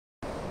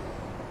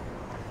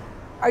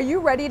Are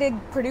you ready to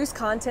produce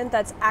content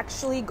that's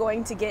actually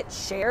going to get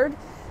shared?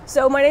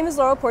 So my name is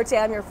Laura Porte.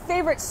 I'm your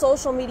favorite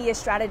social media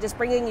strategist,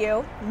 bringing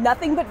you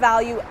nothing but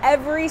value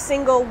every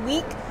single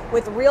week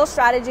with real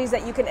strategies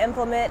that you can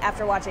implement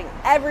after watching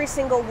every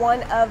single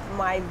one of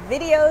my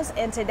videos.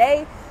 And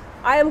today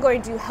I am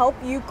going to help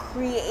you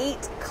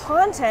create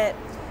content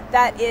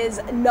that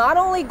is not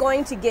only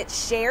going to get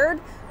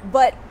shared,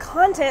 but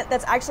content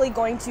that's actually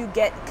going to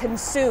get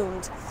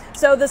consumed.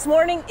 So this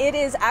morning it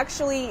is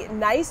actually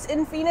nice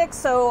in Phoenix,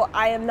 so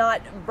I am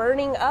not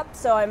burning up.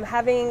 So I'm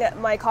having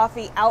my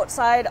coffee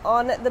outside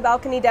on the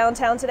balcony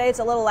downtown today. It's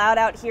a little loud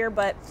out here,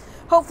 but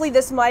hopefully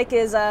this mic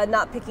is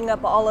not picking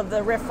up all of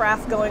the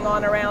riffraff going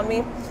on around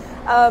me.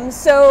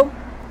 So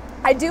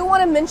I do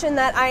want to mention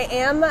that I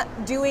am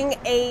doing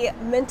a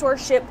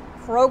mentorship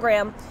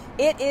program.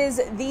 It is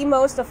the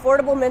most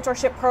affordable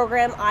mentorship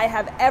program I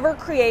have ever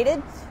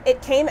created.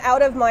 It came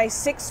out of my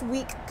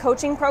 6-week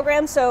coaching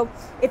program. So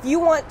if you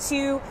want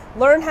to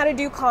learn how to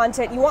do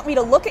content, you want me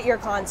to look at your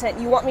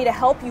content, you want me to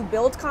help you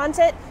build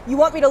content, you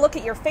want me to look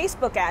at your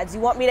Facebook ads,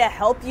 you want me to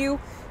help you,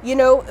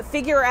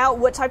 figure out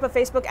what type of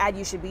Facebook ad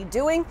you should be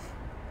doing,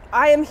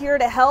 I am here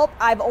to help.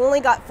 I've only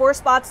got 4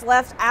 spots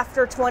left.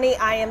 After 20,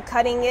 I am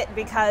cutting it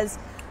because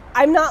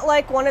I'm not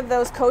like one of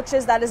those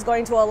coaches that is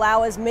going to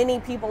allow as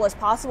many people as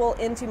possible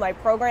into my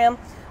program.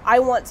 I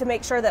want to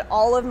make sure that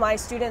all of my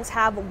students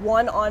have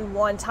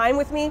one-on-one time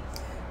with me.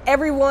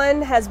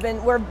 Everyone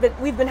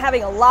we've been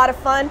having a lot of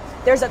fun.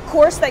 There's a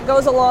course that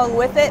goes along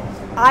with it.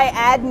 I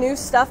add new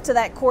stuff to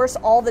that course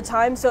all the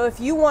time. So if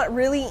you want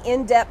really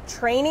in-depth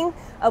training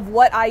of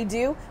what I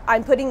do,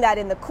 I'm putting that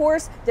in the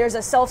course. There's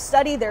a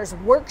self-study, there's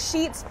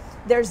worksheets,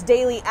 there's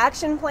daily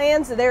action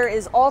plans, there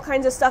is all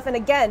kinds of stuff. And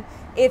again,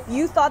 if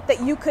you thought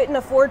that you couldn't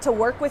afford to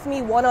work with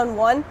me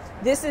one-on-one,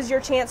 this is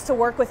your chance to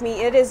work with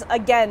me. It is,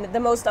 again,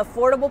 the most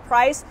affordable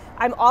price.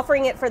 I'm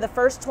offering it for the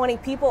first 20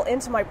 people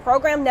into my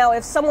program. Now,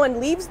 if someone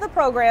leaves the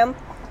program,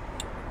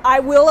 I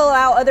will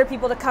allow other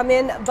people to come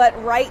in,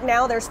 but right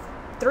now there's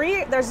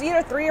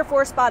either 3 or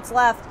 4 spots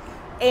left,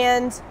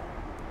 and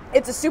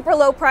it's a super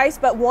low price.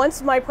 But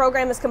once my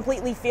program is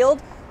completely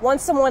filled,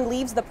 once someone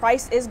leaves, the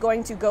price is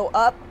going to go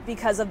up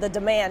because of the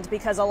demand,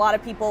 because a lot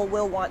of people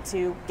will want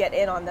to get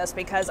in on this.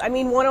 Because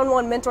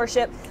one-on-one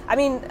mentorship, I'm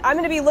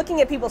going to be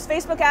looking at people's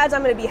Facebook ads.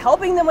 I'm going to be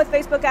helping them with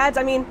Facebook ads.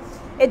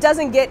 It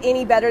doesn't get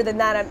any better than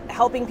that. I'm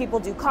helping people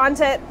do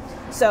content.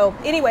 So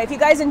anyway, if you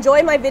guys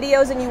enjoy my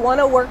videos and you want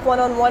to work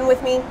one-on-one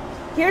with me,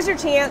 here's your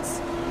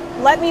chance.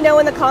 Let me know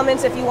in the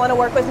comments if you want to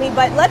work with me.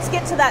 But let's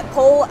get to that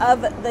poll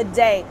of the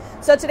day.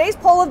 So today's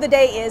poll of the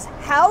day is,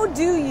 how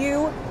do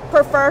you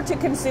prefer to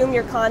consume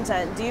your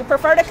content? Do you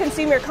prefer to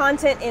consume your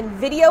content in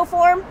video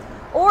form,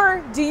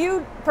 or do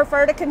you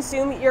prefer to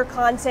consume your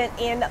content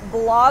in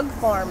blog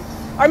form?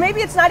 Or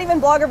maybe it's not even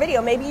blog or video,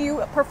 maybe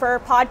you prefer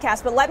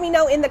podcast, but let me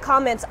know in the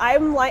comments. I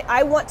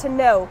want to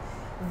know,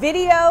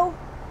 video,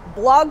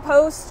 blog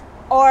post,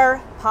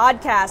 or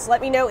podcast.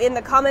 Let me know in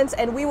the comments,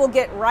 and we will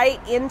get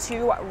right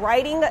into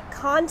writing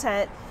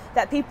content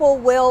that people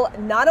will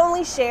not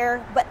only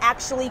share, but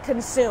actually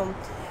consume.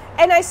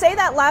 And I say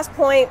that last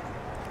point,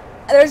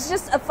 there's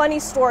just a funny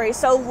story.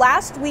 So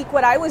last week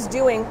what I was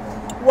doing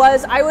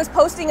was I was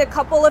posting a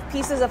couple of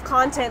pieces of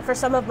content for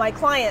some of my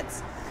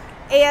clients.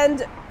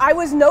 And I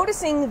was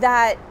noticing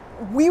that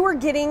we were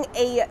getting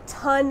a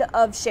ton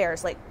of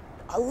shares, like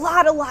a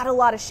lot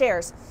of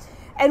shares.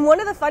 And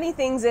one of the funny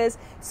things is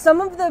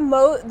some of the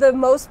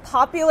most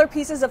popular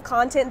pieces of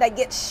content that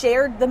get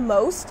shared the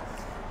most,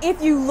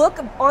 if you look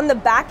on the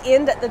back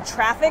end at the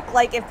traffic,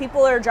 like if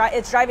people are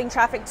it's driving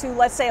traffic to,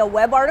 let's say, a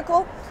web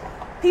article,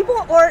 people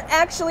aren't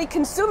actually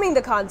consuming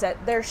the content.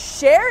 They're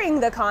sharing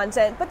the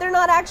content, but they're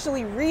not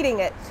actually reading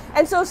it.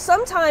 And so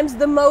sometimes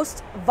the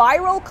most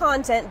viral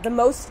content, the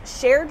most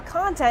shared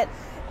content,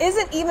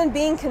 isn't even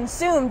being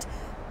consumed,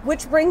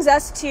 which brings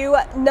us to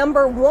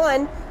number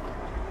 1.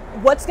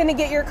 What's going to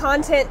get your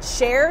content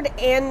shared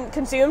and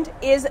consumed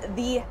is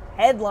the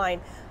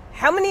headline.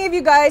 How many of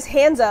you guys,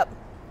 hands up,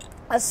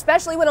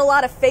 especially when a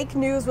lot of fake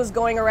news was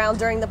going around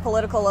during the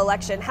political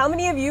election, how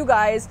many of you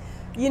guys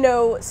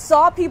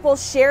saw people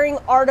sharing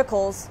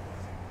articles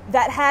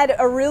that had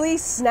a really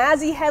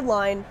snazzy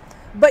headline,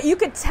 but you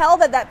could tell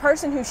that that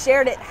person who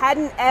shared it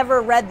hadn't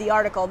ever read the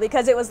article,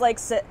 because it was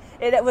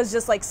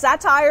just like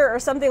satire or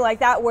something like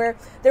that, where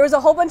there was a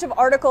whole bunch of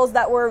articles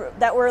that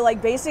were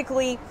like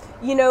basically,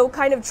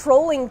 kind of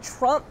trolling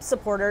Trump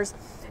supporters,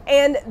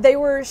 and they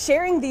were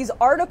sharing these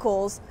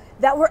articles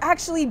that were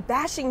actually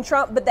bashing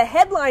Trump, but the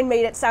headline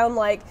made it sound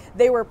like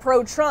they were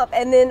pro-Trump.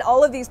 And then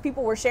all of these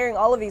people were sharing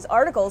all of these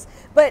articles,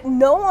 but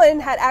no one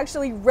had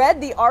actually read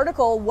the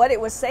article, what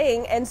it was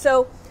saying. And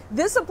so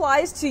this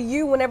applies to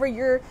you whenever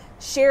you're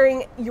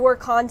sharing your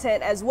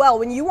content as well.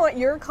 When you want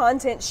your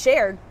content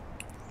shared,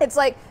 it's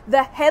like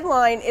the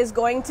headline is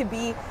going to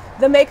be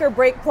the make or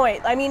break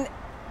point.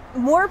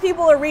 More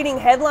people are reading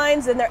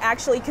headlines than they're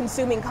actually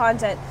consuming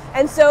content.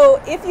 And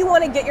so if you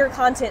want to get your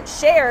content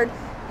shared,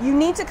 you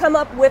need to come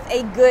up with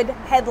a good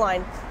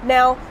headline.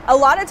 Now, a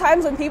lot of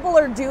times when people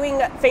are doing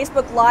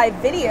Facebook Live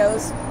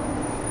videos,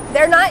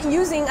 they're not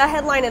using a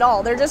headline at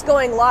all. They're just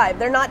going live.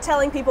 They're not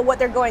telling people what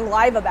they're going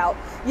live about.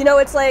 You know,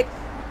 it's like,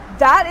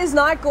 that is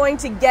not going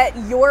to get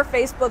your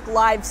Facebook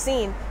Live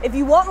seen. If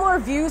you want more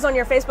views on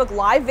your Facebook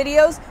Live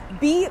videos,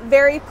 be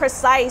very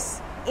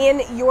precise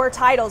in your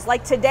titles.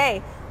 Like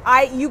today,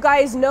 you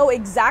guys know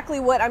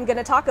exactly what I'm going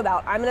to talk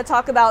about. I'm going to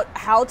talk about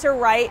how to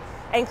write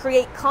and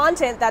create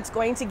content that's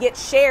going to get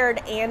shared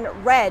and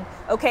read.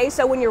 Okay,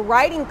 so when you're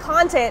writing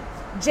content,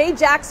 Jay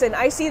Jackson,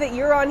 I see that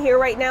you're on here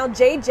right now.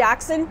 Jay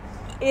Jackson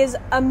is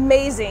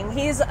amazing.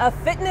 He's a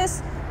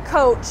fitness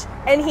coach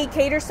and he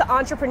caters to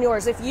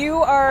entrepreneurs. If you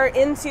are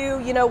into,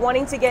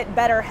 wanting to get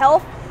better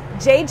health,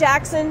 Jay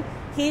Jackson,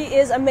 he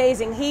is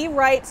amazing. He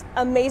writes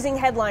amazing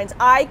headlines.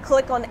 I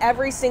click on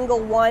every single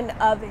one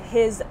of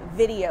his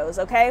videos,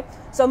 okay?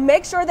 So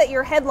make sure that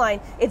your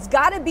headline, it's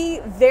got to be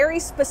very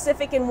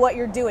specific in what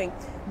you're doing.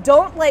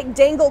 Don't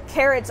dangle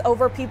carrots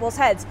over people's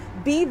heads.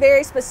 Be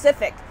very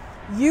specific.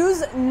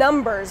 Use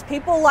numbers.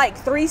 People like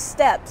 3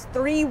 steps,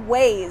 3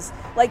 ways.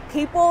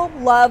 People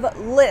love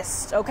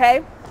lists,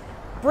 okay?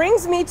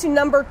 Brings me to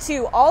number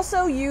 2.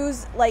 Also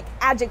use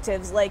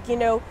adjectives,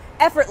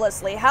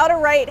 effortlessly. How to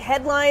write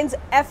headlines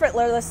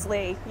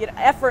effortlessly.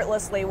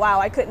 Effortlessly. Wow,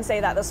 I couldn't say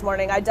that this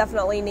morning. I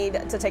definitely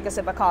need to take a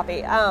sip of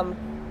coffee.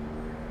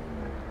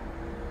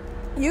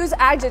 Use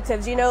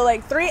adjectives,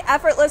 3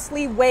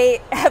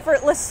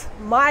 effortless.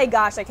 My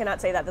gosh, I cannot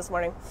say that this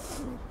morning.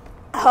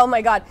 Oh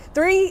my God.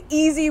 3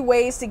 easy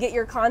ways to get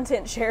your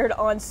content shared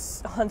on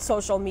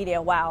social media.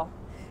 Wow.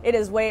 It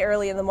is way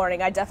early in the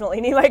morning. I definitely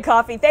need my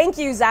coffee. Thank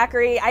you,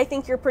 Zachary. I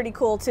think you're pretty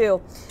cool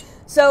too.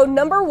 So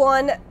number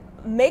 1,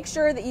 make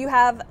sure that you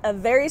have a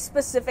very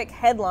specific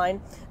headline.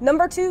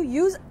 Number 2,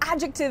 use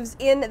adjectives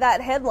in that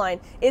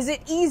headline. Is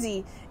it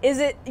easy? Is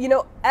it,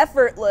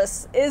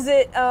 effortless? Is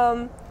it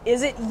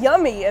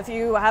yummy if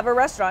you have a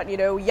restaurant,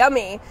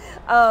 yummy?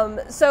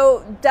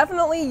 So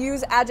definitely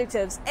use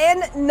adjectives.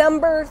 And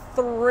number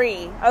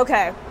 3,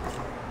 okay,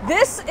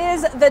 this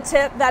is the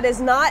tip that is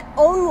not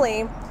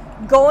only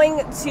going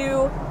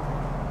to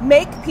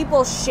make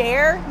people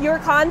share your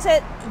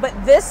content, but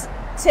this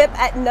tip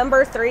at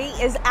number 3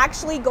 is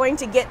actually going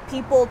to get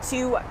people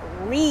to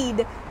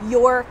read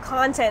your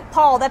content.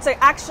 Paul, that's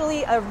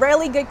actually a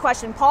really good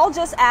question. Paul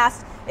just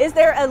asked, is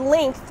there a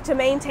length to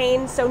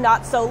maintain so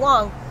not so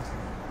long?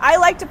 I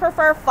like to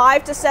prefer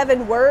 5 to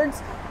 7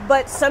 words,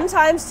 but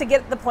sometimes to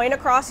get the point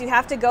across, you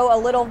have to go a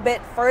little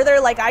bit further.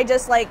 I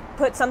just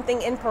put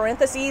something in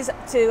parentheses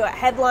to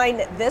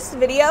headline this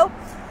video.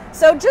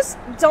 So just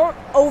don't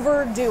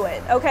overdo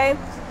it, okay?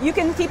 You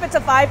can keep it to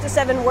 5 to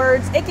 7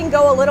 words. It can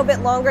go a little bit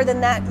longer than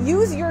that.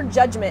 Use your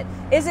judgment.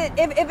 Is it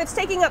if it's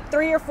taking up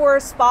 3 or 4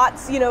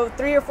 spots, 3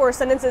 or 4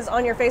 sentences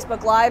on your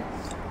Facebook Live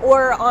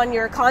or on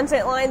your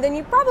content line, then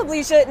you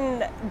probably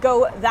shouldn't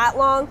go that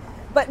long.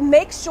 But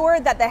make sure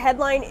that the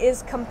headline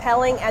is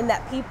compelling and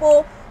that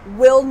people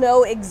will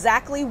know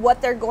exactly what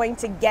they're going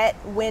to get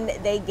when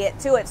they get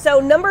to it.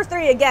 So number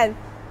 3, again,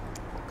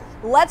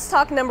 let's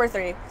talk number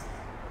 3.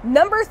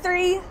 Number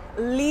 3,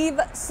 leave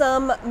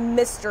some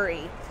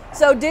mystery.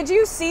 So did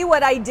you see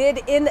what I did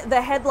in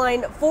the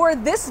headline for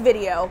this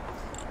video?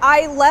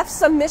 I left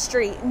some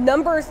mystery.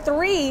 Number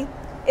 3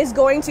 is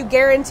going to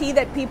guarantee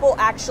that people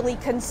actually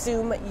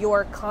consume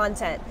your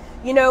content.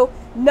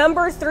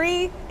 Number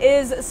 3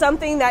 is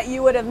something that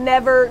you would have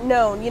never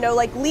known.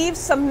 Leave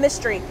some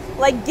mystery.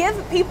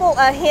 Give people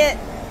a hint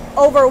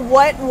over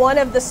what one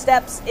of the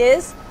steps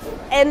is.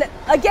 And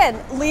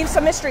again, leave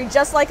some mystery,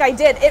 just like I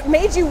did. It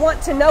made you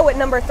want to know what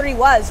number 3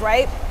 was,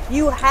 right?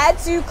 You had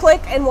to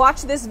click and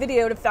watch this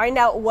video to find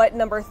out what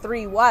number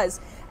 3 was.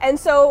 And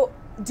so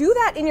do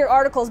that in your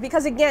articles,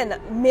 because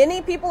again,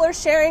 many people are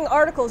sharing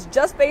articles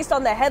just based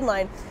on the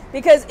headline.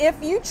 Because if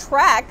you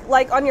track,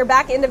 on your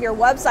back end of your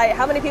website,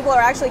 how many people are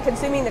actually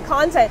consuming the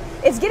content,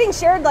 it's getting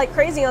shared like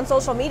crazy on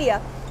social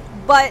media.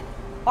 But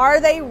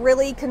are they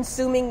really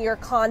consuming your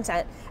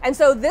content? And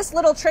so this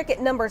little trick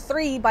at number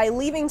 3, by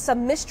leaving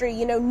some mystery,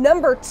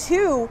 number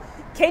 2,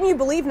 can you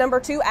believe number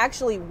 2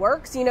 actually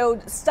works?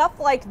 Stuff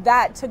like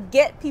that to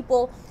get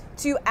people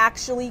to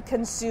actually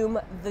consume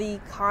the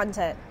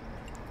content.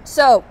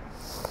 So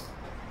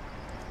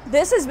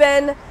this has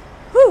been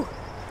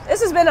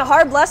a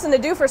hard lesson to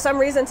do for some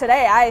reason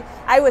today.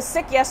 I was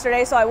sick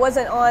yesterday, so I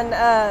wasn't on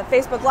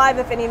Facebook Live,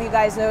 if any of you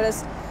guys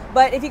noticed.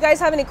 But if you guys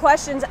have any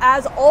questions,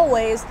 as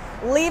always,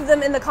 leave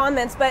them in the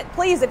comments. But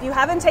please, if you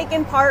haven't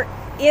taken part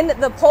in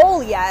the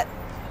poll yet,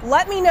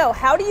 let me know.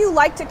 How do you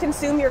like to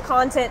consume your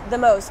content the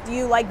most? Do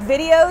you like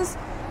videos?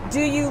 Do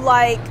you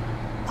like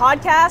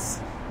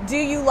podcasts? Do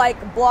you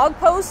like blog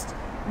posts?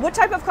 What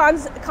type of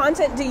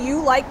content do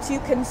you like to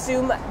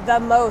consume the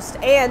most?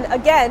 And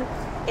again,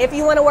 if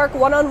you want to work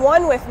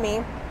one-on-one with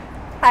me,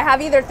 I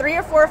have either 3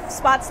 or 4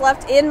 spots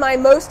left in my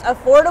most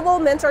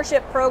affordable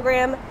mentorship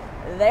program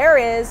there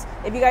is.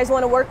 If you guys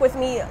want to work with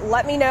me,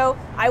 let me know.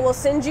 I will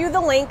send you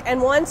the link,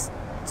 and once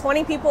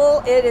 20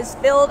 people it is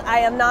filled, I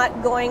am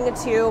not going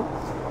to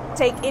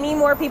take any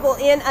more people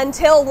in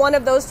until one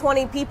of those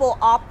 20 people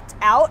opt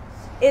out.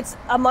 It's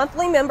a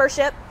monthly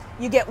membership.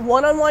 You get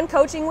one-on-one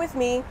coaching with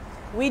me.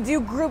 We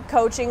do group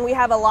coaching. We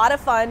have a lot of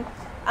fun.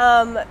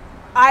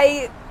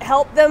 I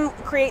help them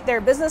create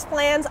their business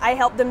plans. I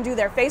help them do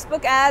their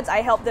Facebook ads. I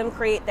help them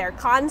create their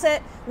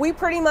content. We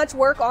pretty much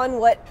work on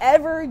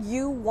whatever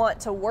you want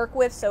to work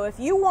with. So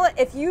if you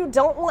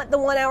don't want the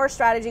 1 hour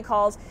strategy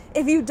calls,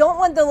 if you don't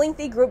want the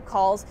lengthy group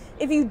calls,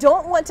 if you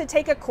don't want to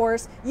take a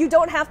course, you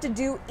don't have to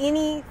do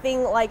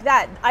anything like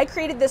that. I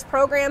created this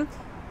program.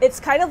 It's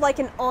kind of like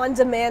an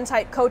on-demand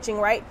type coaching,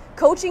 right?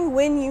 Coaching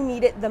when you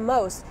need it the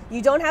most.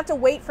 You don't have to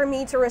wait for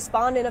me to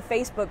respond in a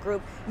Facebook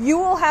group. You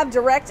will have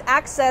direct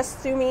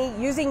access to me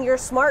using your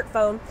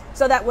smartphone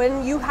so that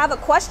when you have a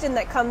question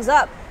that comes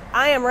up,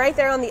 I am right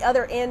there on the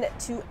other end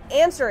to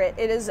answer it.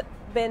 It has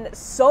been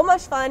so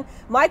much fun.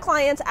 My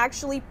clients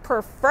actually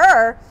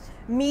prefer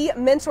me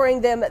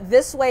mentoring them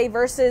this way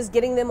versus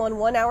getting them on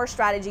 1 hour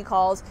strategy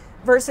calls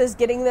versus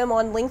getting them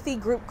on lengthy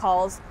group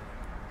calls.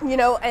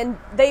 And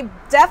they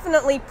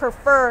definitely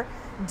prefer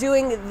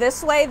doing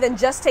this way than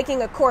just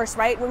taking a course,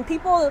 right? When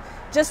people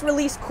just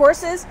release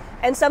courses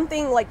and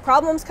something like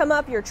problems come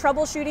up, you're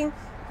troubleshooting,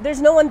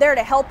 there's no one there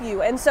to help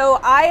you. And so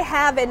I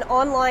have an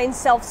online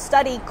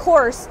self-study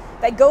course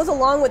that goes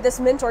along with this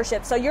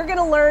mentorship. So you're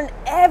gonna learn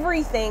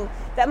everything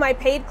that my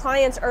paid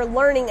clients are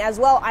learning as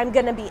well. I'm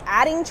gonna be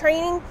adding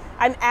training,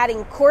 I'm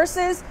adding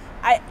courses.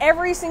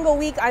 Every single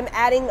week, I'm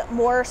adding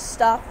more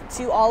stuff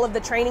to all of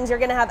the trainings. You're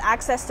going to have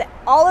access to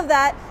all of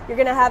that. You're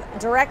going to have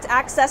direct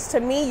access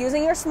to me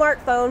using your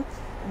smartphone.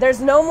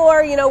 There's no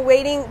more,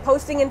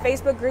 posting in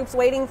Facebook groups,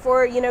 waiting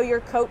for, your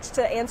coach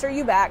to answer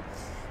you back.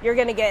 You're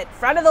going to get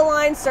front of the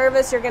line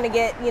service. You're going to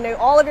get,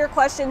 all of your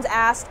questions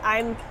asked.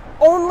 I'm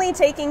only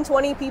taking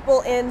 20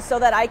 people in so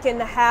that I can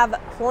have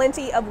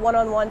plenty of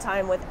one-on-one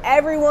time with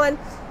everyone.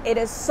 It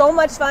is so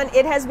much fun.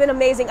 It has been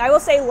amazing. I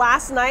will say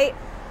last night,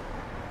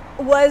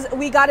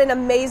 we got an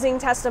amazing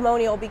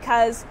testimonial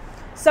because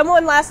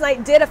someone last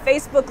night did a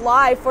Facebook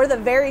Live for the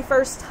very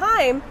first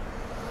time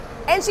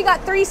and she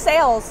got 3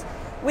 sales.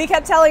 We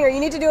kept telling her, you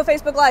need to do a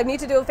Facebook Live, you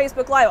need to do a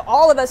Facebook Live.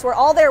 All of us were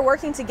all there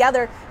working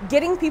together,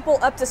 getting people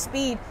up to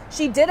speed.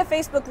 She did a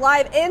Facebook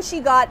Live and she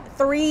got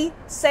 3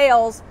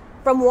 sales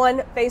from one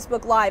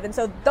Facebook Live. And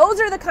so those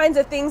are the kinds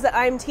of things that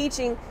I'm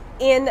teaching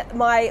in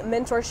my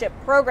mentorship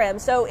program.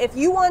 So if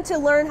you want to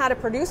learn how to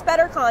produce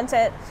better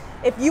content,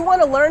 if you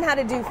want to learn how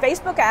to do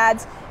Facebook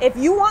ads, if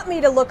you want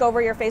me to look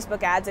over your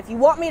Facebook ads, if you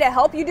want me to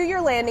help you do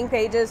your landing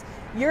pages,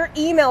 your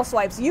email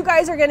swipes, you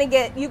guys are going to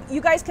get,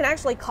 you guys can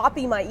actually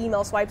copy my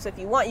email swipes if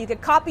you want. You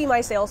could copy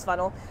my sales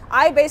funnel.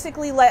 I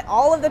basically let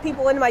all of the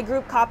people in my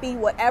group copy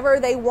whatever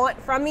they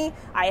want from me.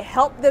 I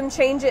help them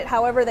change it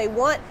however they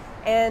want.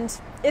 And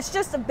it's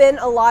just been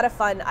a lot of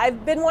fun.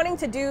 I've been wanting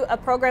to do a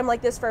program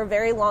like this for a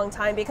very long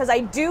time because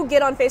I do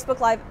get on Facebook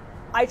Live.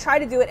 I try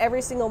to do it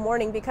every single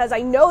morning because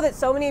I know that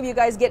so many of you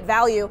guys get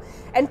value.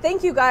 And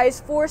thank you guys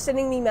for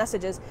sending me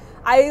messages.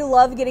 I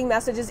love getting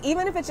messages,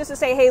 even if it's just to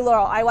say, hey,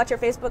 Laurel, I watch your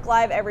Facebook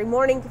Live every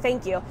morning.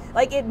 Thank you.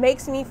 Like, it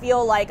makes me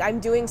feel like I'm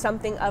doing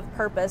something of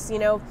purpose.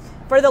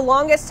 For the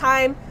longest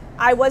time,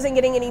 I wasn't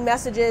getting any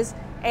messages.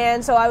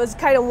 And so I was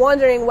kind of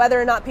wondering whether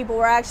or not people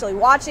were actually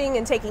watching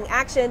and taking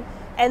action.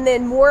 And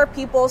then more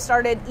people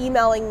started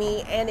emailing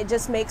me, and it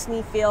just makes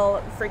me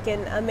feel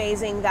freaking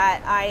amazing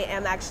that I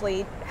am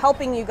actually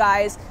helping you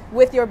guys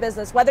with your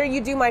business. Whether you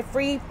do my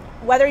free,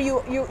 whether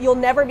you'll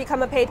never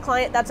become a paid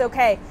client, that's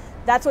okay.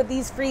 That's what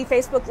these free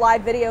Facebook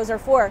Live videos are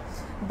for.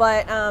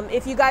 But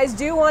if you guys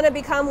do want to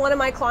become one of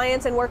my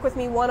clients and work with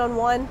me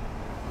one-on-one,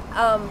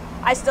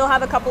 I still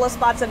have a couple of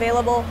spots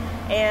available.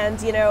 And,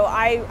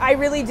 I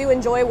really do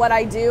enjoy what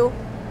I do.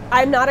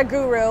 I'm not a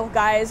guru,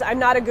 guys. I'm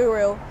not a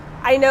guru.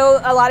 I know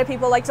a lot of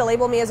people like to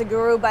label me as a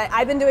guru, but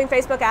I've been doing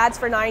Facebook ads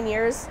for 9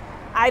 years.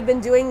 I've been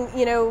doing,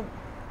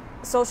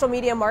 social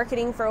media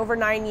marketing for over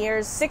 9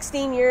 years,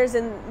 16 years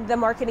in the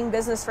marketing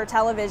business for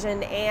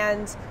television.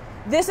 And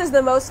this is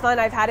the most fun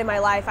I've had in my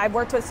life. I've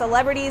worked with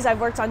celebrities,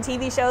 I've worked on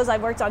TV shows,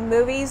 I've worked on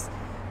movies,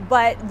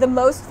 but the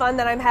most fun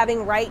that I'm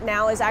having right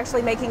now is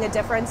actually making a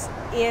difference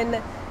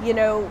in,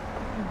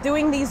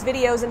 doing these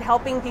videos and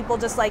helping people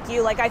just like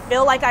you. Like, I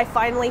feel like I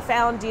finally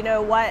found,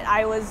 what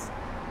I was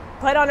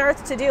put on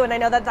earth to do. And I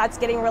know that that's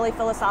getting really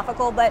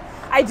philosophical, but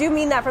I do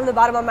mean that from the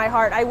bottom of my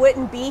heart. I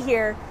wouldn't be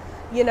here,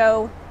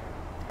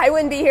 I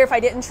wouldn't be here if I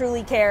didn't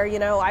truly care.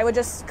 I would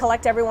just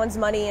collect everyone's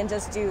money and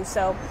just do.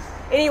 So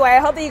anyway, I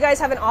hope that you guys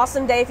have an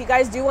awesome day. If you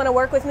guys do want to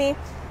work with me,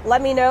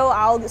 let me know.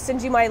 I'll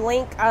send you my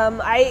link.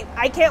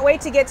 I can't wait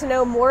to get to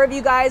know more of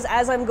you guys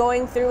as I'm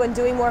going through and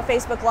doing more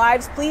Facebook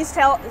Lives. Please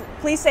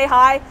say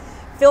hi.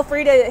 Feel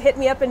free to hit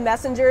me up in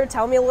Messenger.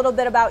 Tell me a little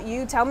bit about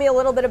you. Tell me a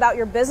little bit about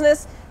your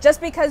business.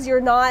 Just because you're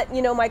not,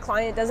 my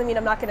client doesn't mean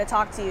I'm not going to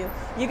talk to you.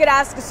 You could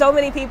ask so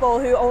many people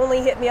who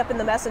only hit me up in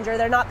the Messenger.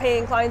 They're not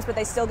paying clients, but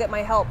they still get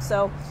my help.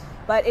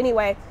 But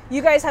anyway,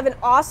 you guys have an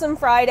awesome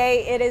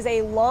Friday. It is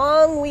a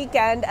long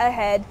weekend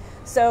ahead.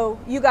 So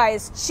you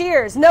guys,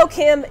 cheers. No,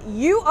 Kim,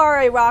 you are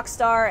a rock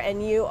star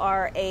and you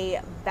are a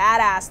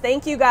badass.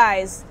 Thank you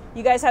guys.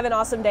 You guys have an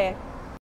awesome day.